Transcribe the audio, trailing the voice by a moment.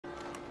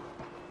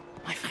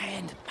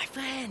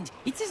friend.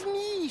 It is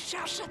me,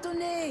 Charles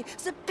Chatonnet,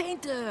 the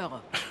painter.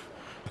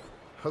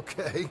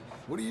 Okay,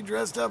 what are you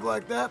dressed up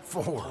like that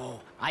for?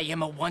 Oh, I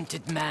am a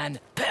wanted man,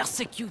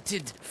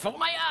 persecuted for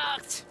my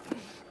art.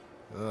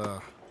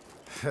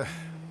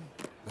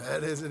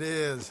 That is it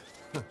is.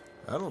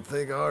 I don't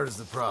think art is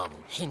the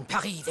problem. In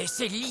Paris, they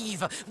say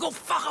leave, go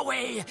far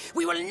away.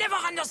 We will never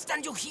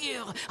understand you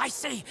here. I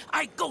say,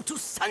 I go to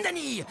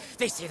Saint-Denis.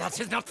 They say that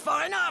is not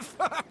far enough.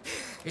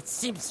 It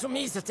seems to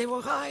me that they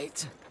were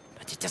right.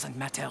 But it doesn't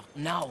matter.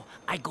 Now,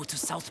 I go to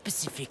South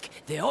Pacific.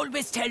 They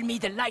always tell me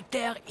the light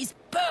there is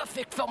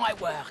perfect for my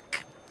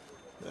work.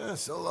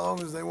 So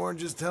long as they weren't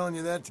just telling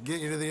you that to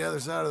get you to the other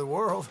side of the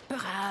world.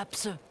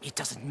 Perhaps. It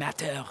doesn't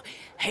matter.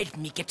 Help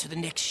me get to the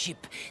next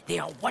ship. They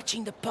are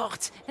watching the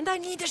port, and I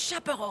need a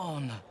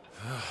chaperone.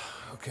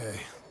 Okay,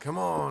 come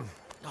on.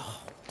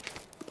 Oh.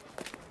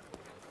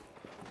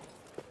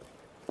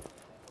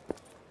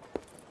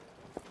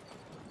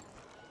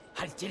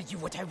 I'll tell you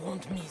what I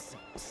won't miss.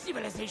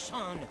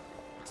 Civilization.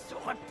 So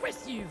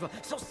repressive,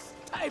 so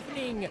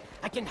stifling.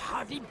 I can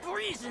hardly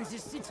breathe in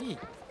this city.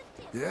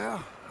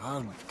 Yeah,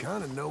 I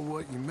kind of know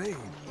what you mean.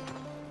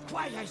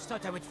 Why I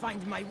thought I would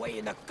find my way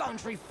in a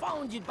country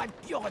founded by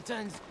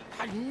Puritans,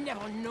 I'll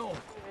never know.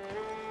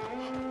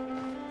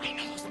 I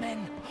know those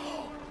men.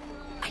 Oh,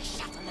 I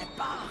shot on that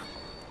bar.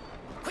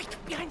 Quick,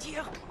 behind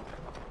here.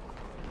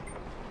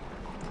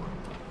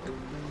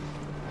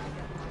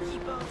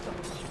 Keep up,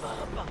 keep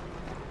up.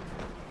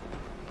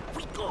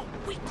 We go,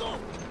 we go.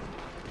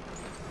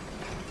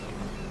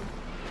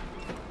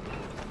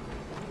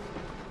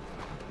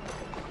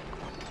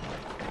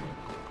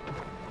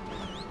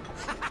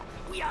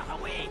 We are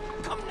away!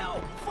 Come now!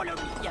 Follow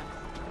me!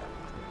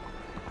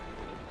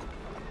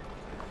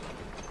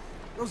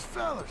 Those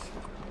fellas,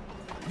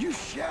 you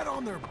shat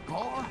on their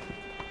bar?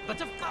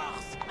 But of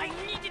course, I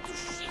needed to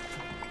shit!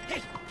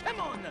 Hey, come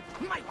on!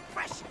 My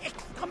fresh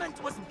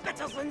excrement was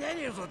better than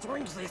any of the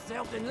drinks they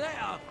served in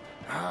there!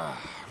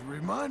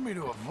 Remind me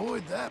to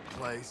avoid that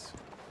place.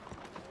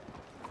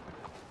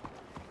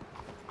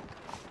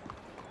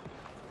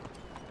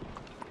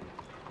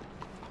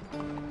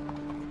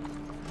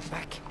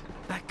 Back,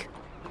 back.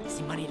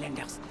 The money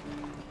lenders.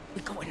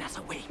 We go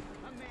another way.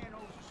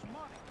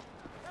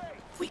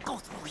 We go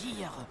through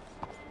here.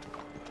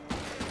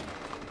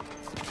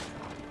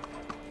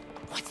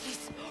 What's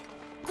this?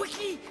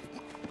 Quickly!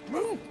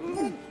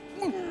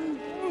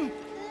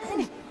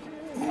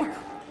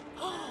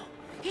 Oh,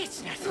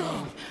 it's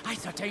nothing. I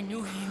thought I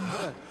knew him.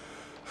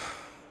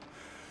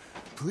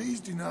 Please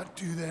do not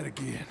do that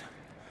again.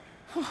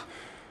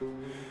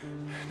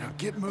 Now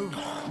get moving.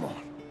 Come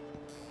on.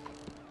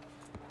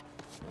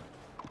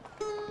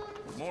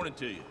 Good morning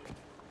to you.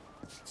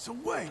 So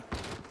wait,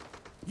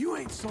 you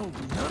ain't sold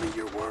none of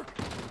your work?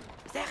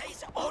 There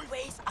is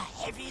always a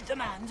heavy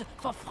demand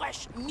for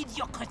fresh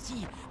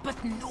mediocrity,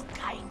 but no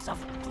kinds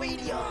of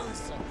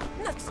brilliance.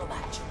 Not so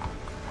much.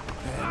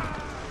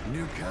 And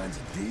new kinds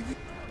of deviant?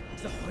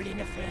 The whole in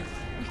affair.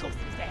 We go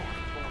through there.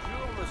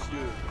 Bonjour,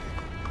 monsieur.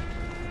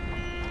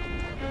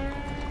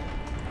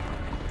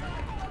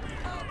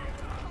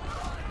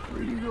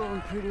 Where you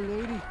going, pretty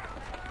lady?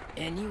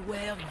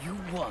 Anywhere you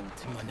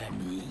want, mon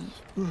ami.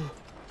 Oh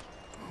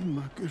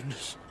my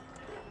goodness.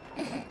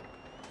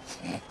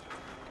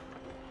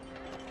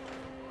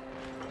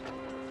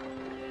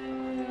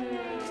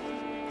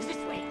 This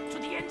way, to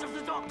the end of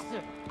the docks.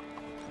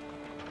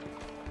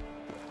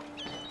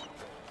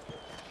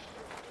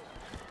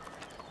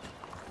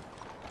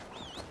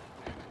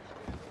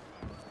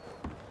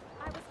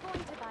 I was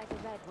going to buy the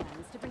red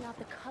ones to bring out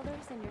the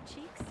colors in your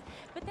cheeks,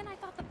 but then I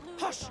thought the blue...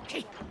 Hush!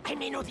 Hey, I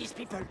may know these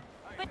people.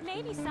 But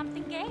maybe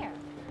something gayer.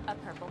 A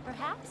purple,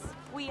 perhaps?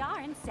 We are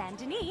in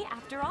Saint-Denis,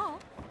 after all.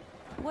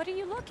 What are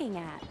you looking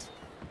at?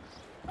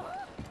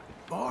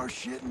 Bar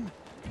shitting,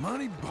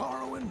 money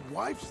borrowing,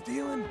 wife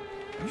stealing.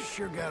 You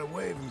sure got a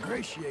way of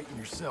ingratiating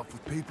yourself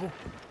with people.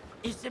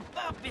 If the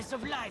purpose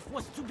of life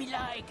was to be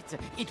liked,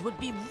 it would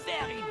be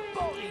very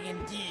boring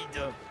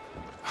indeed.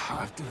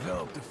 I've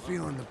developed a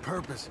feeling the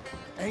purpose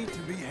ain't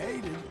to be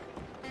hated.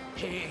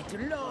 Hate,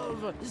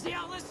 love, they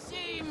are the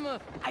same.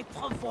 I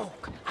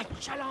provoke, I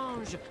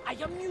challenge, I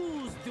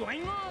amuse, do I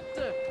not?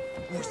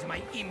 With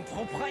my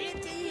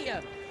impropriety,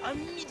 a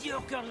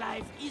mediocre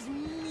life is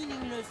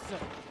meaningless.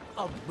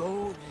 A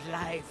bold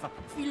life,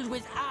 filled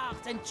with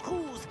art and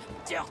truth,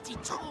 dirty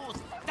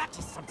truth, that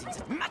is something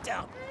that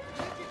matters.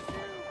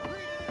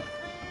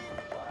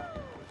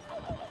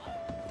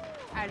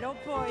 Hello,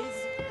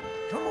 boys.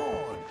 Come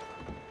on.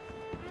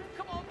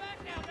 Come on back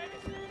now,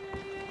 ladies.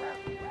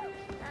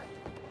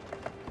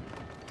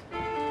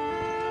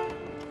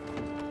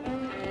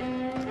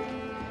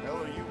 Hell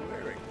are you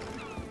wearing?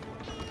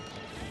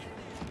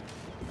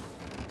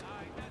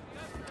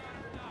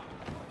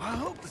 I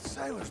hope the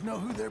sailors know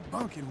who they're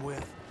bunking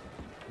with.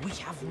 We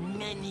have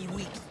many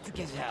weeks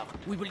together.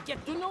 We will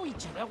get to know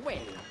each other well.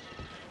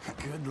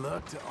 Good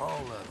luck to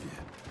all of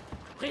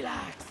you.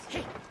 Relax.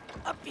 Hey,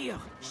 up here.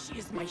 She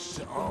is my To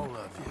ship. all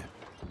of you.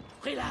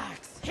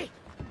 Relax. Hey,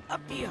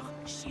 up here.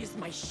 She is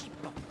my ship.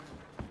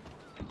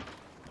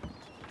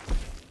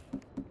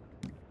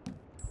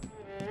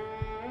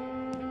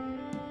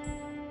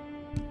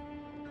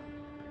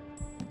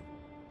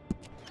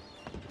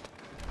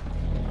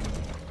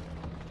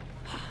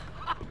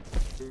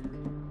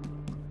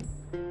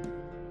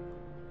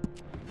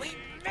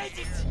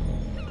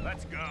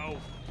 Let's go.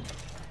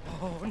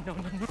 Oh, no, no,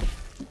 no.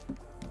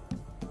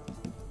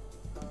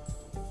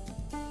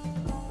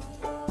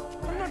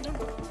 No, no.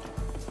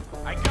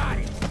 I got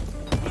it.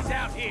 He's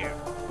out here.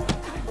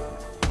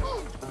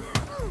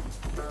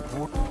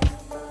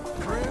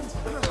 Friends?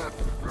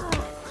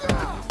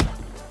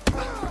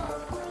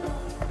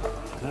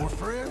 More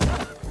friends?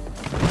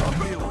 I'll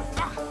deal with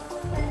it.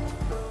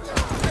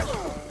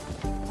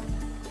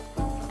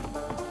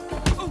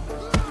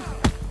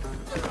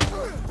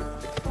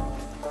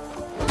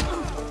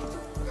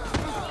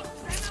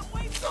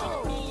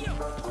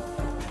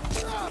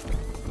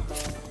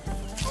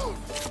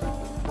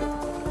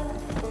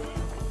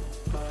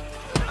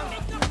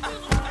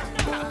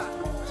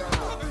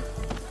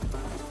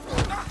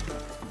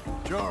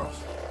 Charles,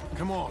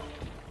 come on.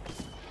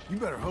 You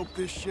better hope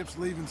this ship's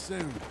leaving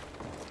soon.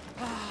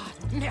 Ah,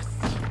 merci,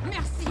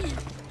 merci.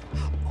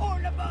 All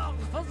aboard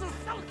for the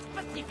South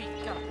Pacific.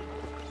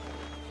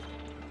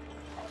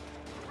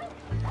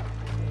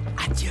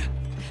 Adieu.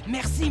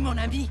 Merci, mon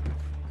ami.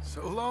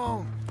 So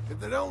long. If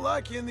they don't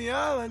like you in the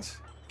islands,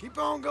 keep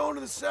on going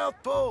to the South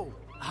Pole.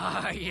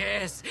 Ah,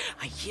 yes.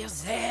 I hear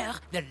there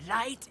the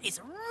light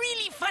is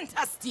really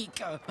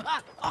fantastic.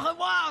 Ah, au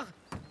revoir.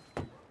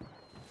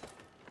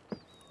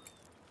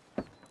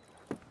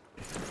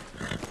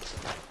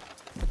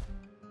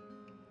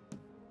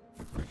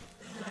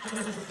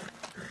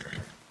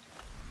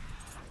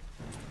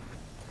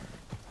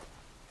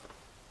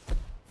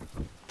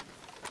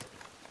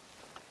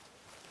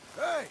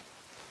 Hey,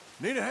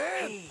 need a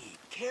hand? Hey,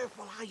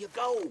 careful how you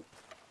go.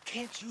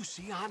 Can't you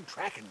see I'm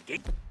tracking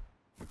game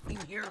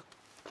here?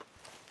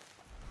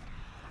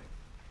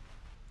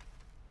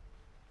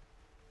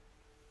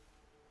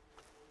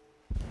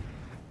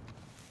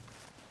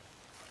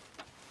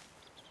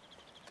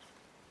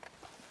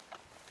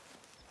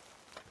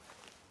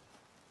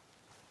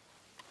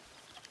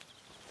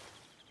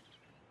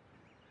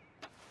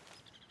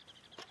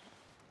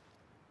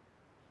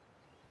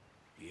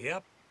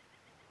 Yep.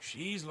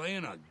 She's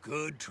laying a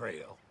good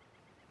trail.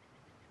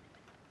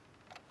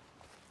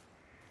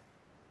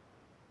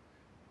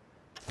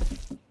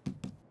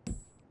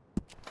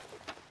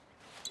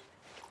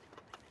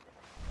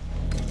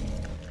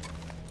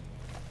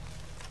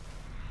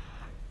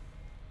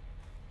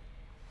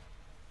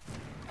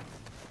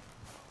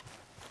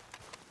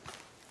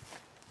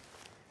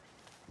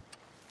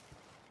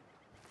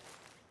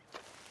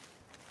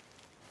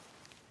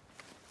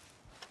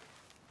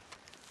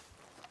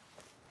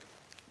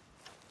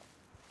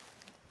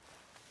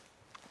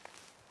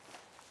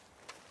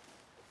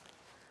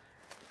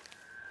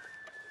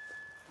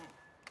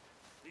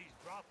 These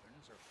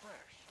droppings are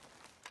fresh.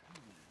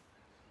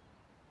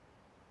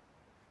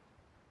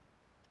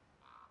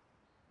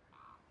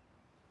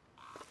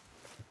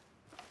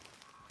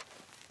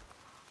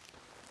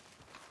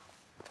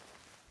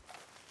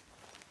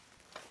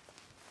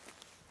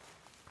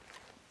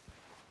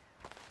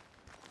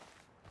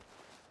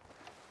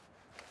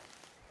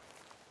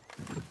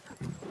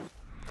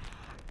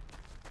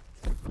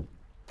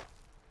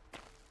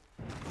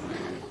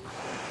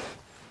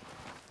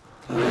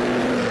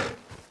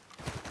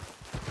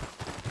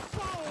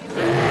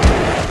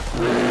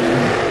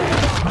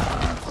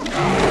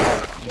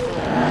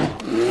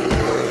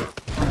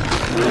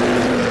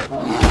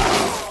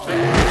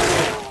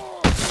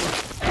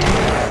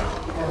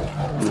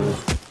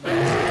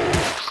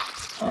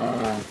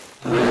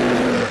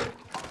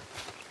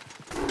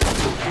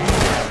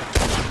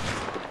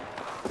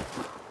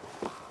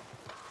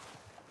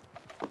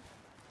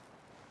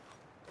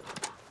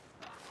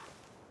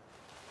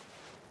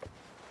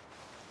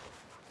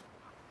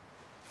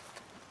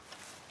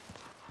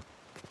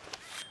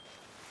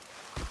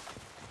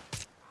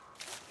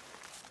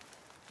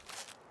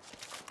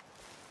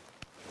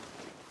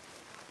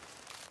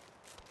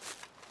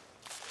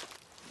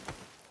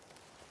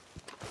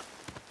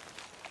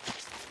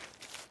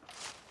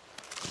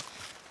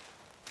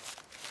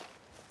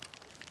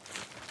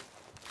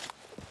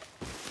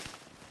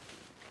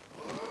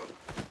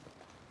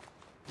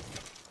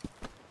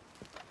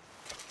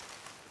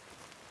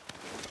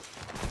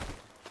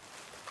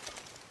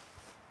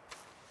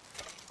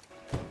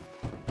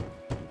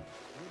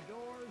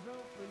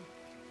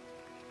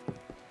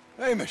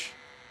 Hamish,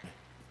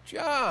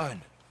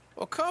 John,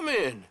 well, come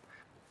in.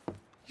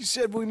 you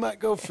said we might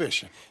go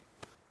fishing.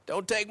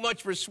 Don't take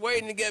much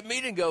persuading to get me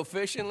to go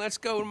fishing. Let's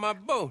go to my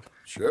boat.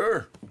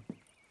 Sure.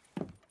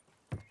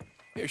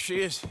 Here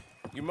she is.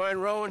 You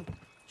mind rowing?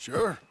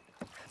 Sure.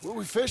 What are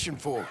we fishing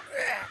for?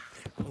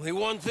 Only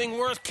one thing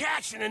worth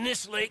catching in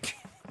this lake.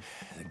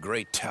 The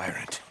great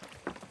tyrant.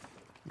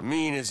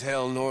 Mean as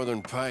hell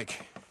northern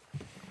pike.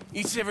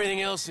 Eats everything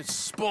else that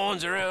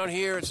spawns around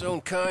here, its own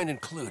kind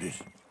included.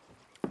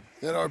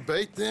 That our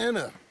bait then?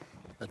 A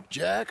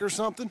jack or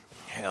something?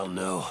 Hell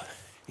no.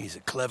 He's a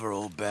clever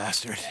old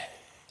bastard.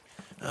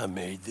 I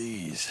made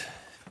these.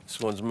 This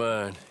one's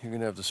mine. You're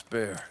gonna have to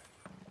spare.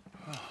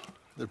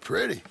 They're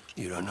pretty.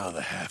 You don't know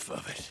the half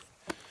of it.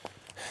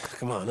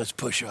 Come on, let's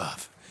push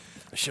off.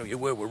 I'll show you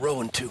where we're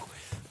rowing to.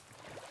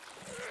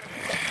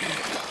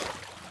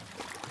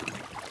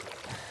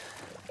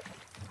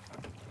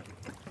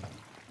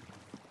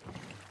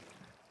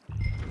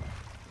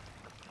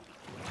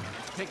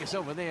 take us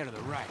over there to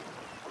the right.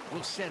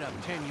 We'll set up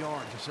 10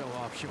 yards or so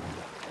offshore.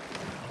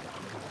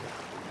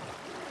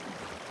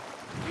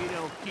 He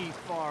don't keep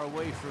far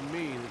away from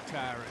me, the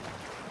tyrant.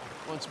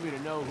 Wants me to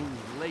know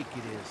whose lake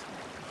it is.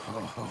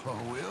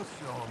 Oh, we'll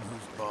show him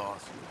who's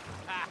boss.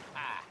 Ha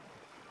ha!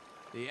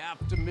 The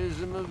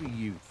optimism of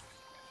youth.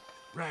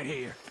 Right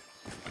here.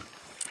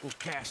 We'll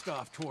cast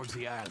off towards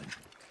the island.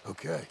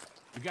 Okay.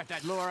 You got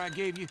that lure I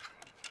gave you?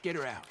 Get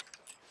her out.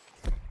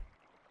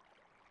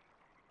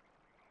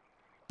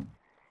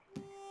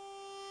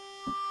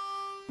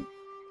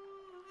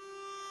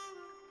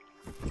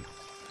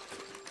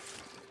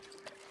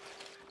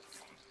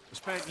 I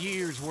spent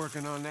years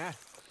working on that.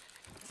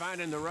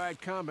 Finding the right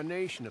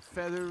combination of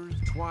feathers,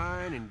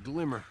 twine, and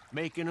glimmer.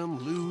 Making them,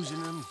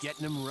 losing them,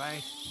 getting them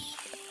right.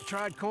 I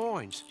tried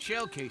coins,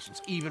 shell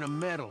casings, even a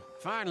medal.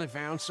 Finally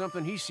found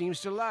something he seems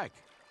to like.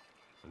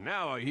 And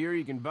now I hear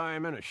you can buy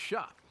him in a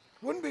shop.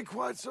 Wouldn't be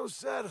quite so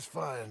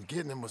satisfying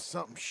getting him with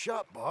something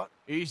shop bought.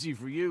 Easy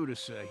for you to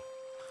say.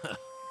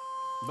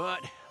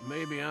 But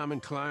maybe I'm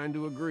inclined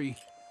to agree.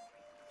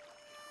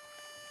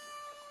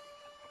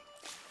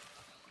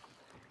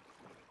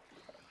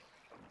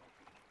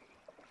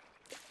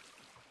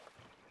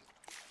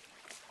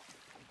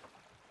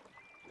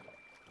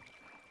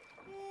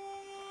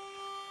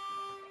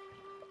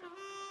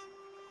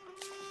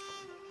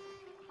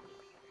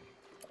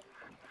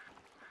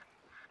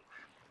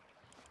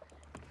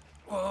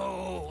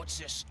 Whoa, what's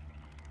this?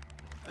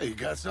 Hey, you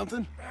got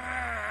something?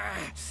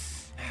 I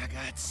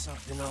got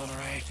something all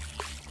right.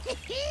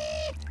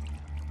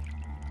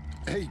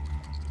 Hey,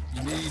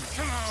 you need...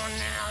 Come on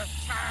now,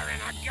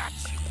 Tyrant, I got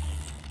you.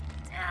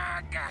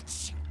 I got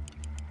you.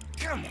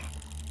 Come on.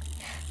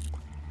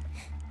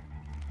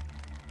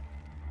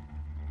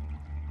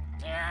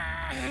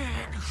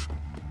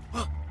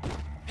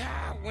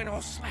 Went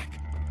all slack.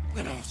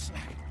 Went all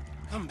slack.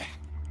 Come back.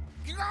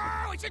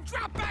 Oh, it's a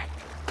drop back!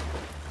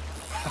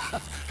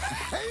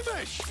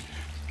 Hamish!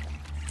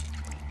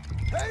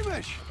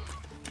 Hamish!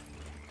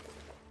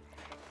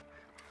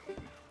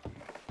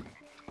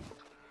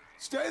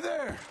 Stay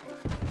there!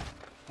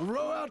 I'll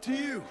row out to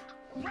you.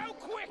 Row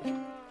quick!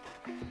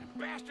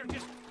 Bastard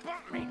just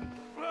bumped me.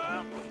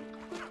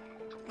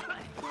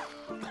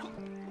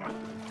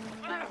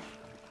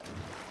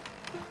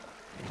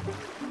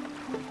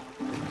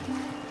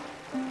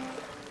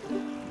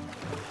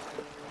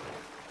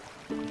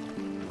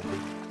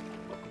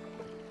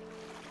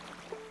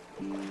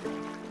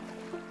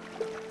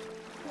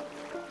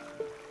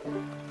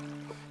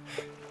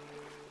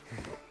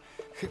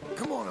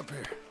 Come on up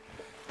here.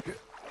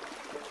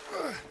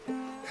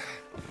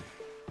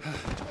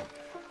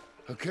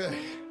 Okay.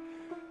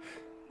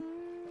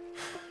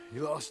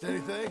 You lost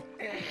anything?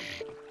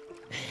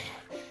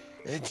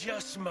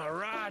 Just my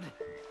rod.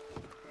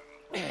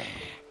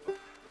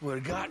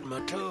 Would've gotten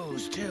my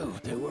toes, too.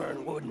 They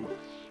weren't wooden.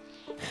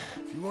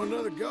 If you want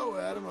another go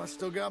at him, I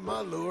still got my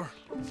lure.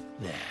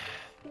 Nah.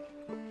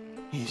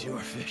 He's your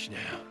fish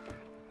now.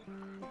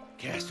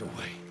 Cast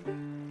away.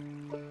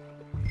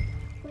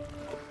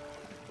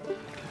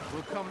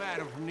 We'll come at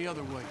him from the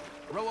other way.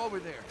 Row over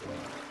there.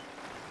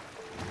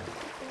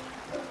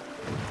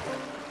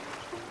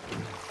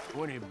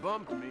 When he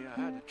bumped me, I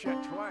had to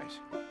check twice.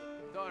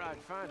 Thought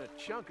I'd find a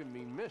chunk of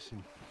me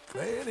missing.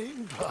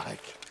 Man-eating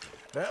pike.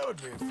 That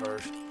would be a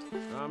first.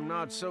 I'm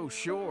not so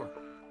sure.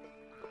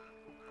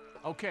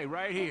 Okay,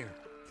 right here.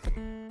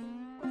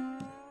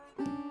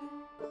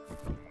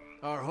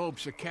 Our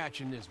hopes of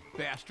catching this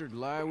bastard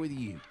lie with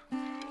you.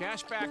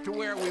 Cast back to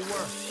where we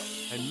were,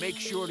 and make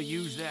sure to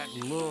use that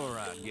lure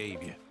I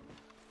gave you.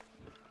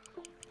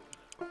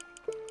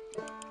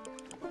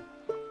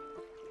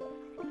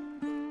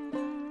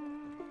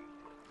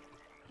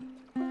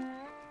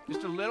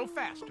 Just a little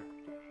faster.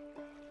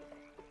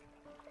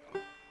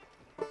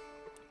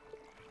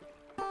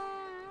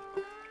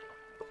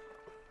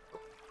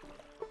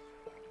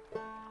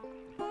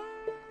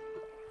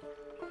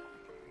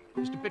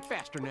 Just a bit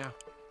faster now.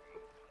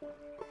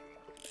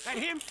 That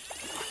him?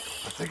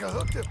 I think I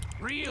hooked him.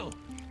 Reel.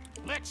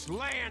 Let's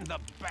land the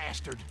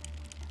bastard.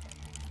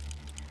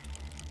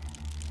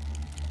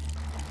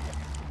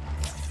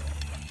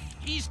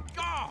 He's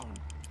gone.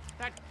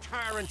 That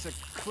tyrant's a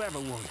clever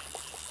one.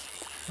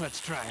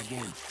 Let's try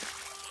again.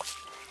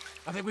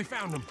 I think we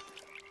found him.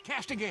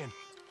 Cast again.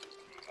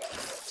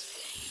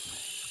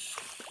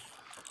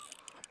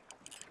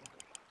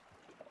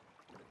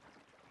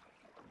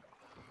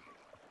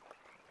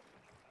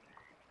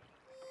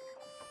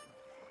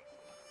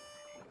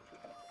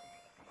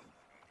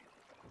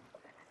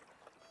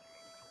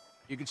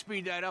 You can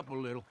speed that up a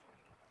little.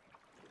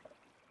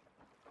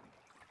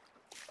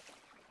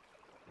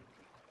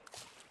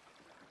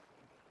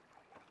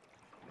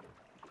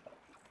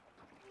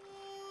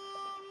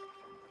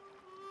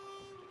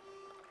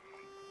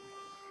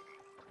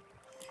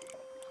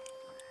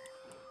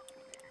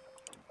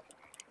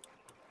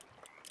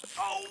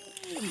 Oh!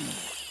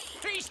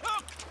 He's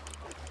hooked!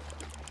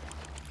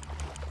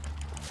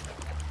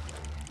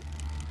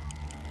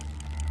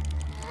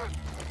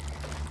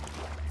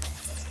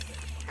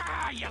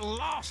 Ah, you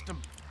lost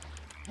him!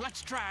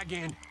 Let's try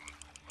again.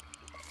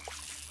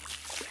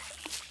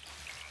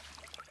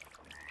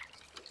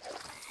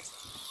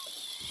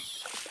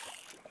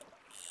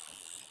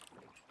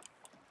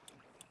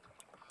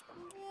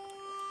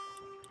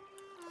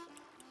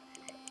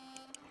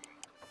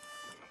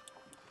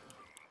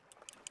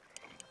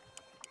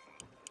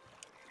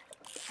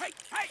 Hey,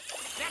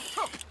 that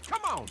hook,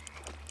 come on.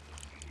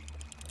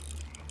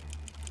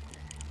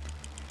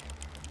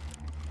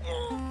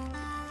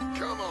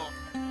 Come on.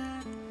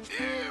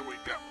 Here we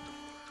go.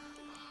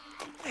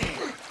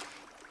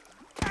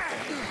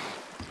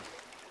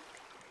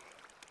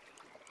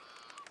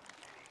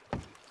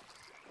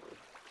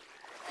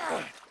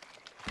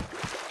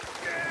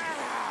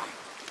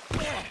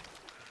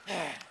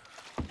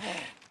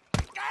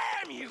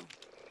 Damn you!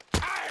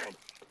 Tyrant!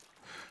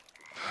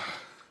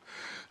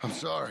 I'm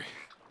sorry.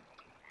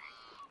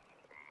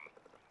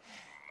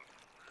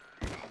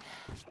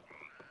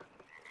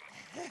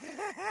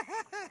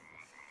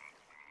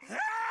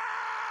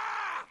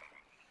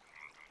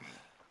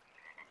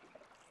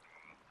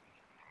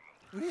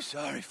 What are you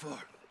sorry for?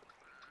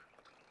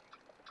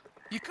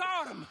 You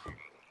caught him!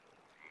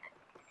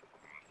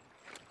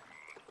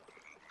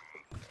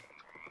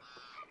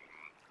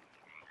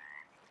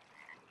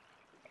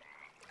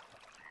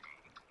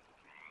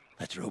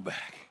 Let's row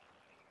back.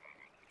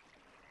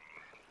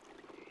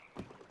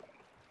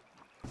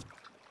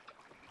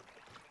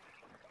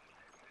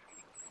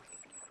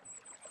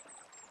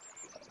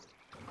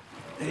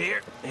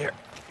 Here.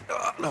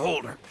 The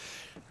holder.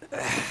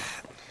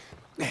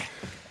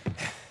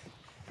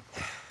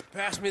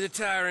 Pass me the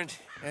tyrant.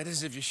 That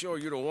is if you're sure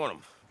you don't want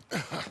him.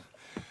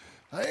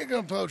 I ain't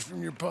gonna poach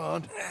from your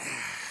pond.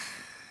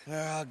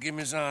 I'll give him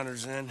his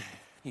honors then.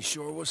 He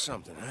sure was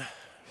something, huh?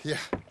 Yeah,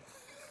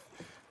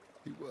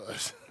 he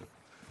was.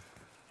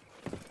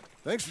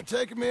 Thanks for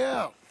taking me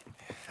out.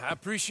 I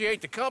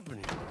appreciate the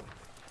company.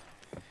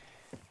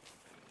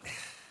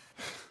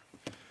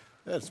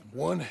 That's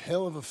one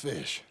hell of a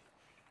fish.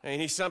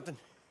 Ain't he something?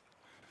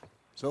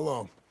 So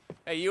long.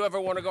 Hey, you ever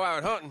want to go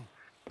out hunting?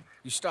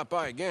 You stop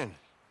by again.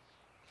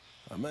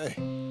 I may.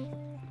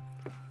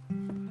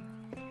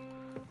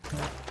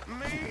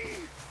 Me?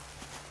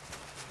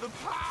 The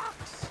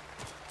pox?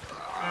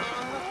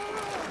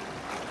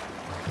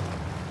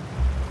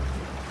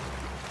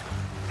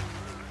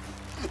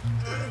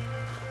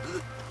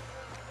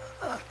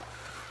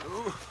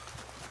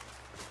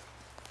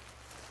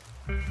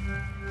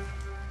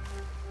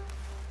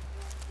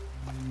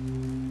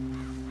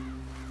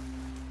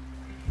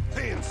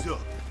 Hands up!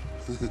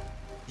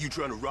 You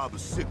trying to rob a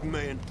sick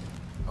man?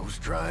 I was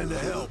trying to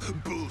help.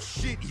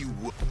 Bullshit you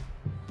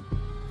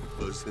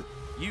was.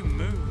 You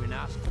move and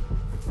I'll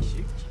shoot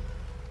you.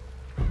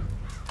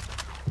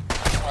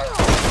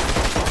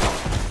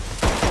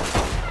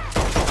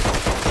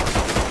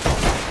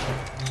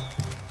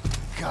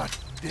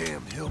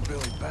 Goddamn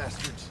hillbilly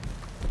bastards.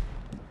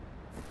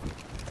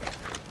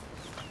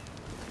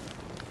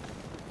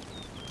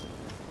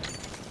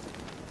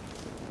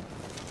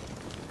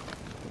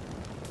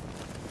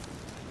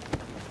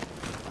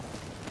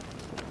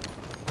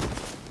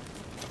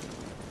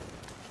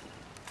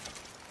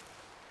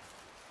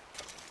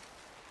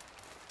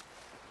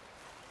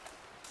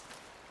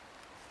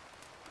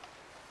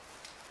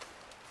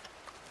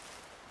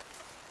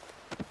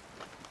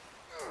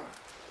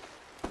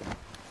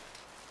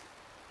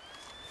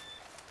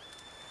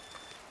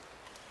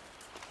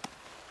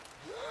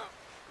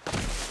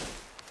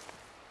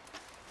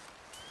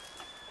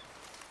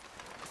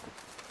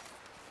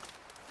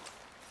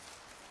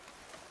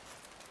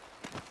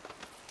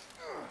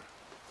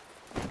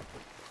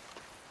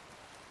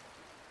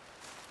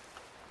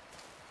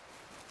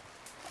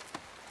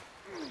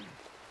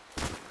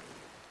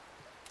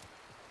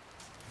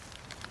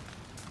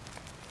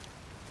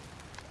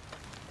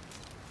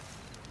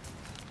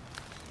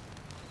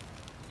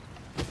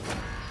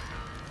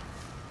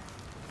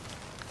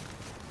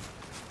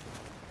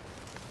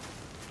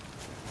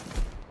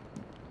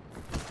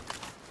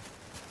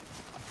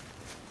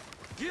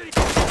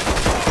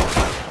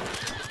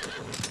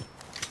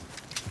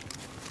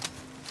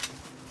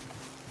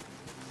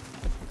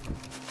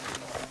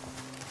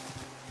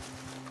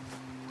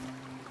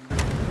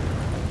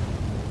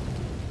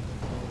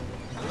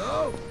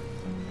 Hello?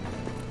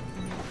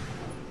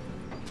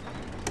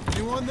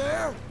 Anyone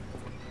there?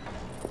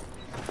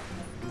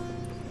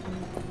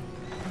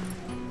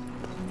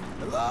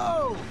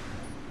 Hello?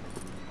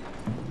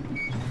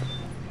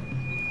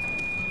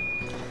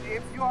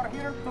 If you are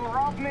here to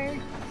rob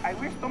me, I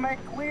wish to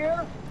make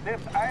clear that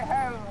I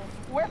have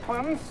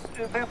weapons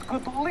that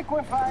could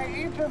liquefy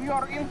each of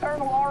your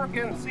internal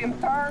organs in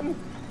turn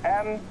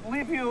and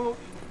leave you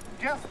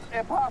just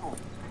a puddle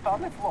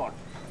on the floor.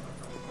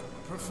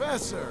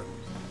 Professor,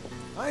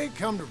 I ain't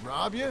come to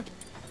rob you.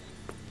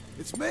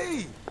 It's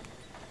me.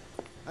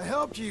 I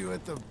helped you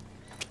at the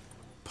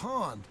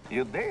pond.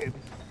 You did?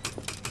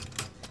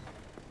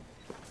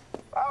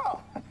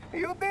 Oh,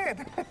 you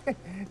did.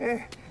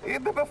 The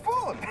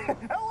buffoon.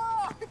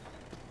 Hello.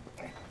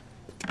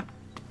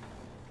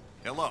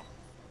 Hello.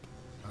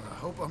 I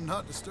hope I'm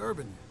not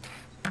disturbing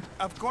you.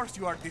 Of course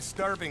you are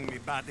disturbing me,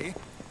 buddy.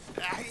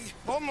 I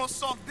almost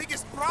solved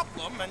biggest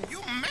problem and you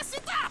mess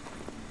it up!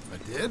 I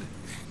did?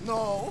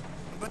 No,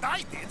 but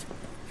I did.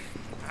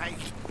 I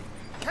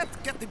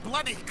can't get the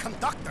bloody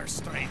conductor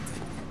straight.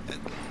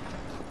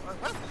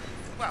 What?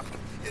 Well,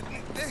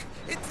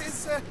 it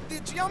is the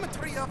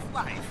geometry of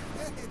life.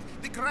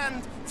 The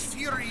grand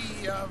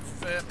theory of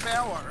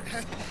power.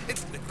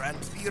 It's the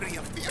grand theory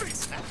of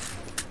theories.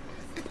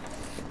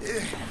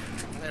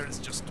 There is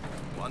just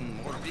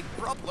one more big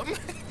problem.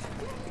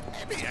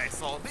 Maybe I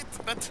solve it,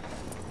 but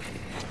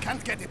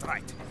can't get it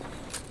right.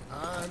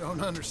 I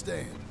don't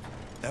understand.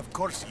 Of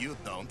course you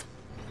don't.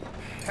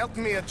 Help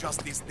me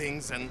adjust these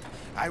things and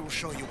I will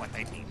show you what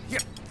I mean. Here,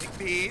 take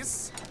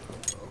these.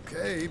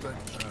 Okay, but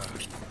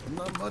I'm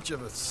not much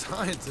of a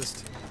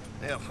scientist.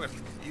 Yeah, well,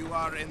 you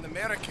are an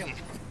American.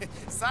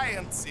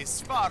 Science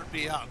is far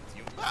beyond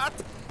you, but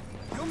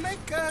you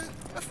make a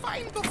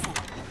fine buffoon.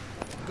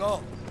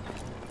 Go.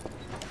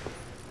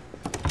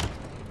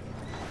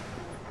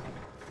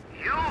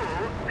 You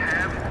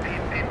have the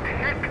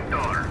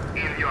detector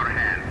in your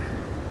hand.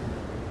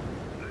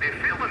 The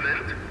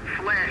filament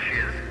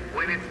flashes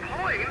when it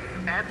points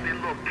at the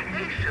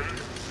locations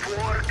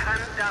for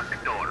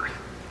conductors.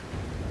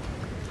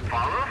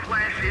 Follow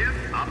flashes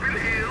up in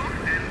hills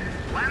and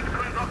plant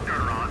conductor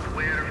rods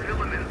where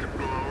filament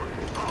goes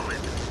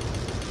solid.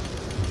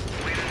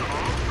 With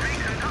all three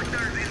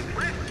conductors in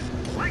place,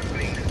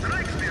 lightning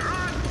strikes the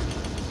rod,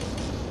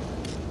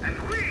 and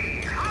we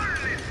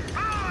harness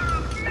power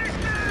of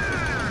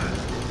nature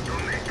to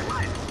make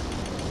life.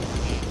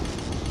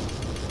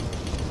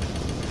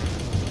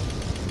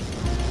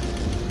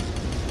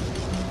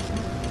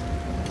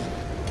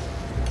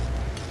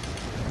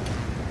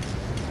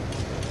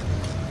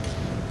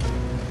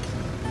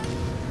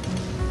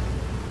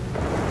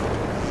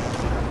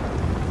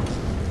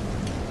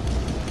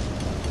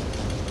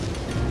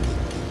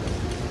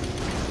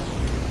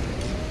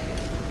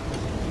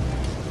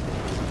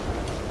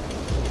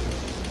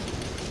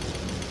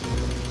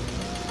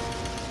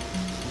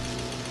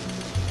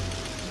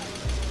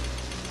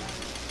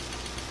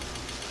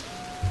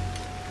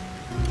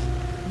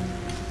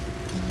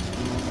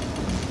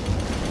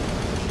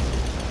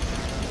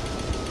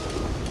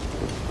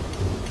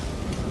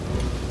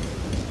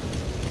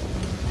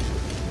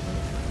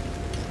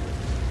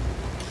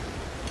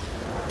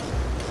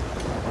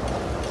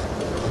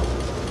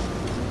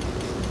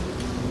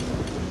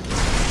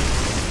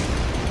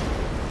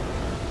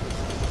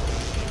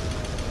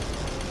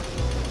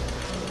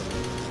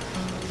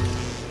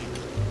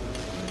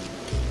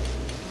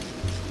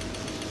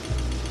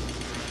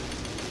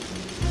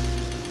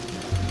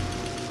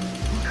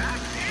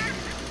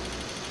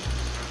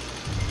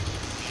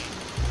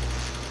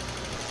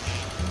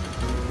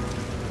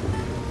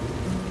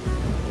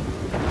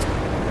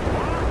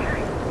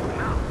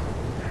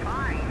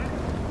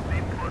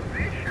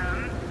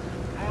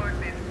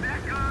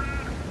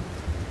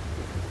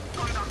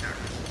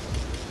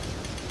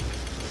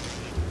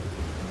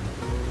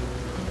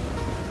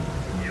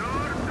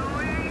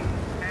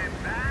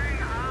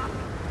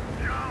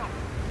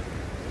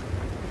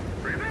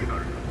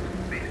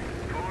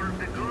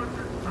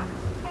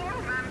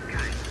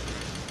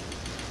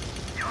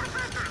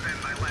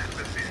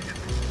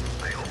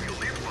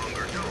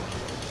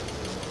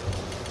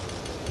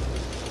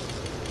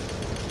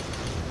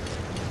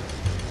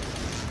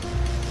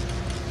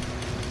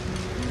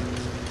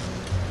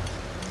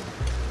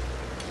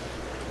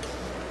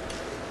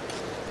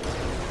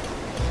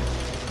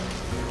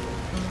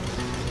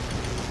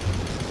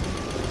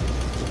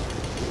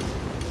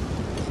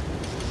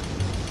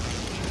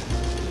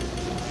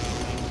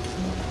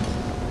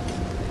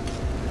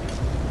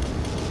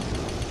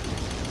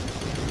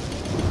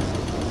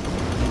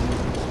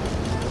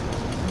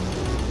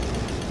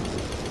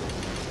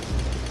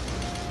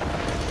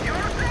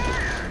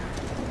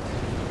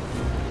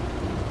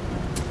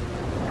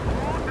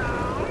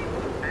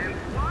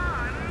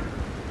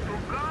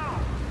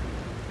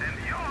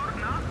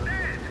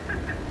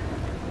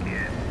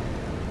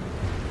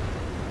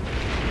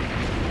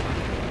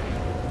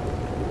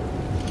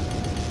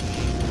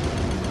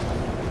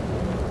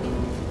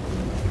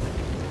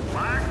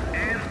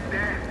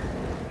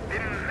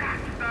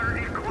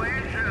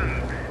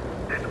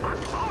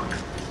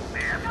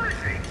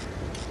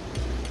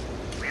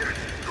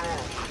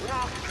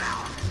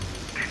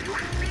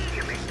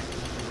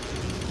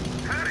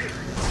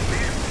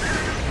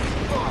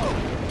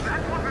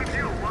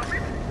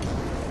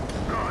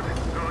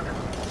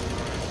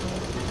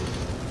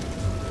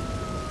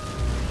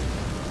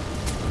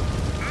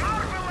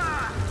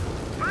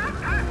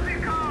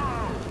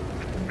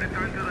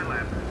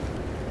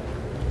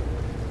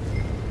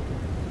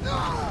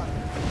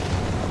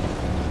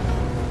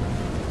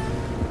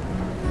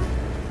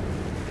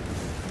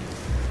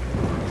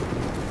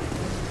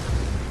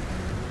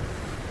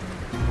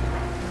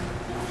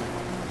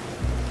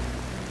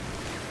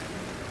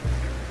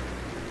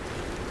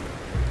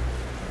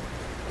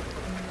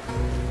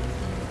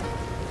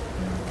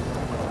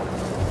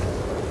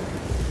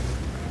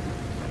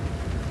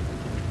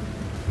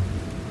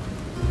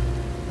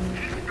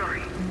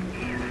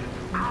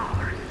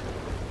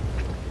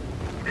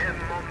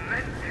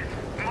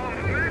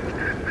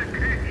 momentous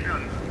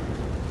occasion.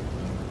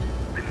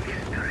 The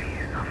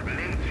mysteries of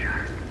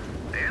nature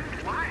and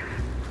life.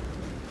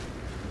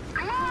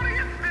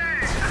 Glorious day!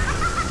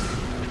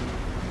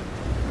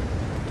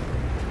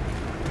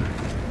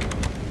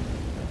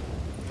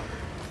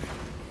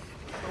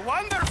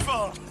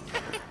 Wonderful!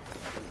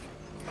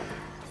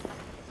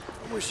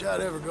 I wish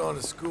I'd ever gone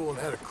to school and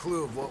had a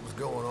clue of what was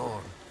going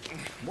on.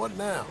 What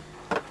now?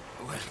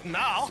 Well,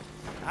 now,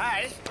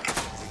 I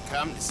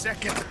become the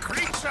second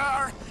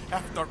creature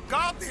after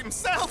God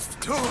himself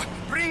to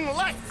bring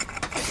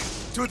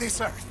life to this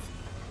earth.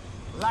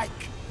 Like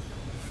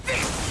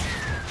this!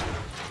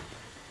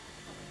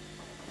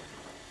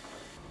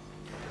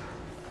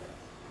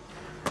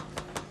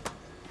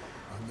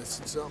 I'm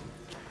missing something?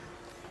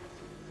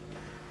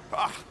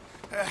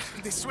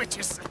 The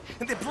switches.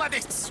 The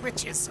bloody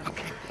switches.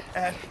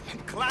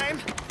 Climb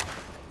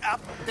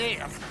up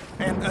there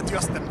and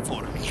adjust them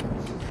for me.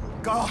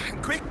 Go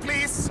quick,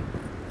 please.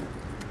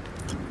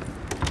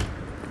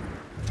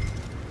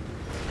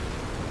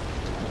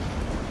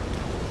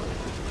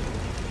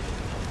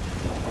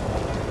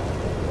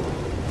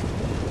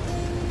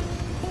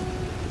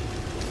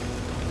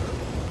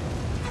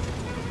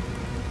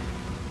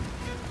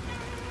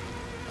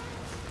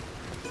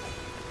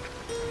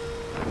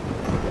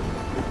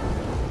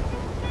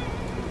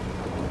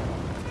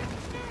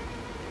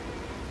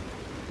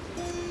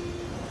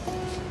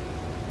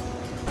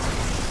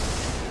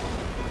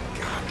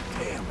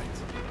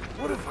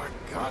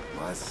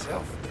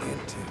 Myself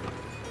into.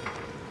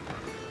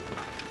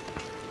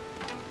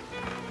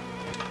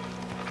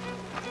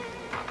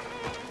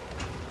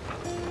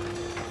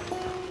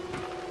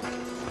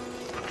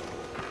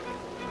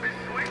 The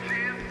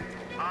switches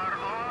are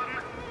on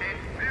and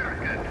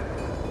circuit.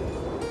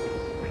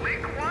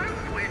 Flick one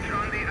switch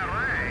on the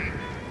array,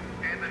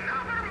 and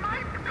another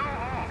might go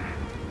off.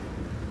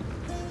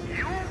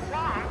 You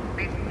want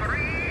the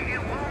 3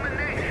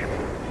 illumination,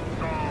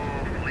 so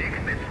flick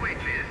the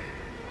switches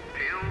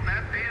till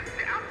that is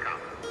the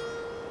outcome.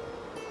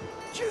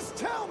 Just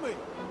tell me!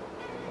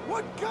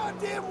 What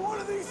goddamn one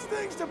of these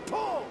things to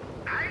pull?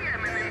 I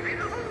am an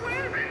invisible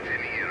wave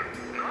engineer,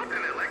 not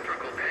an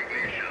electrical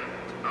technician,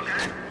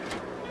 okay?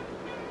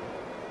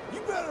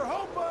 You better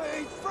hope I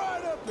ain't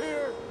fried up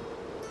here!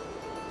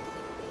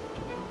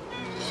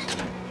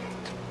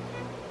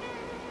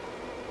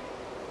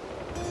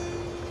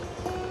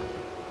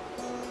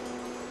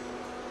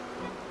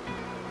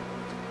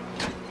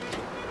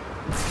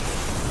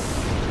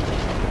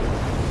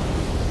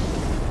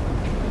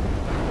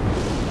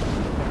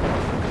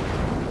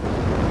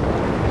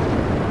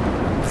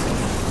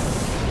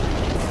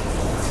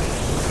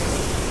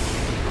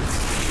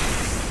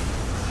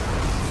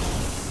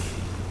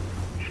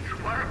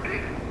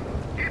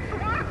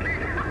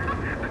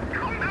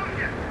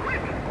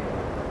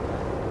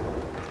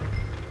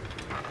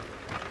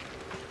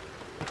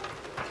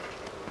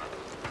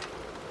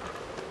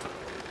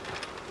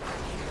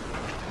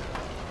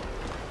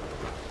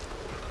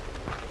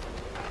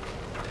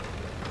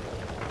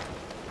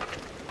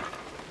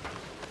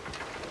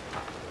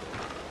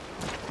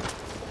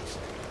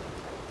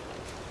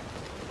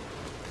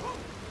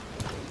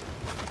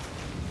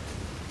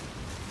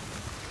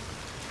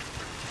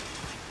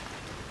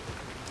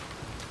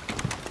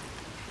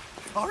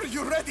 Are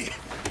you ready?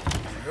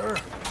 Sure.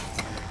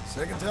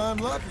 Second time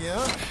lucky,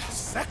 huh?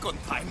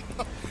 Second time?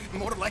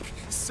 More like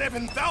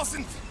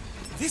 7,000.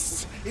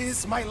 This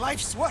is my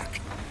life's work.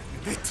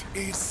 It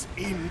is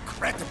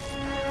incredible.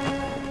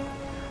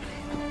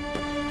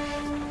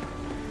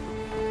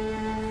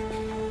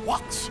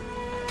 Watch.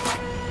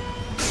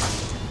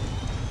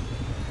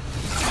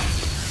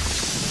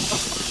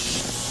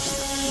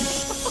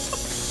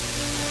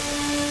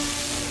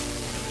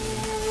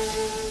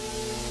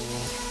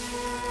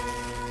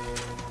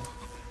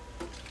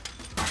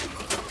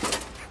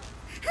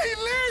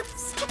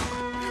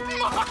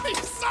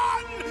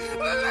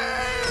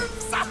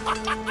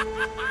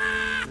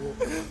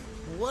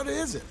 What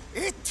is it?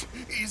 It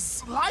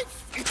is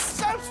life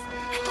itself.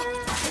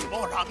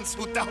 Morons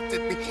who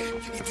doubted me.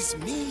 It is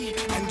me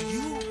and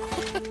you.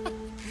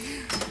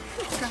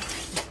 God,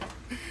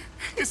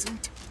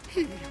 isn't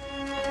he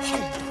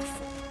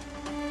wonderful?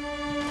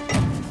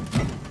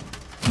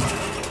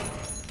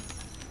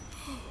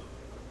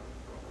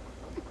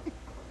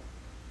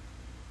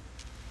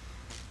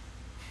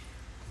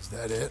 Is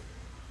that it?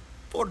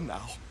 For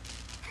now.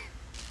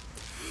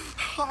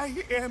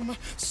 I am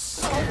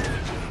so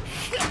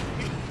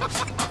happy.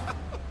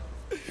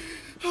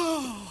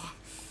 Oh,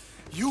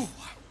 you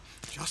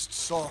just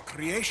saw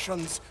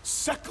creation's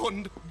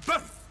second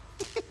birth.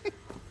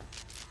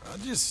 I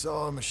just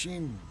saw a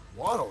machine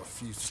waddle a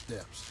few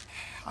steps.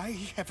 I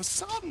have a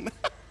son.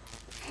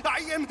 I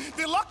am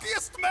the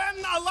luckiest man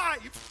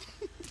alive.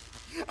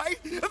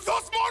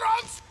 Those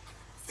morons,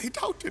 they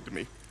doubted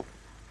me.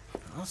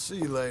 I'll see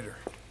you later.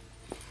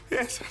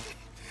 Yes.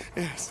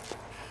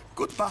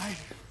 Goodbye.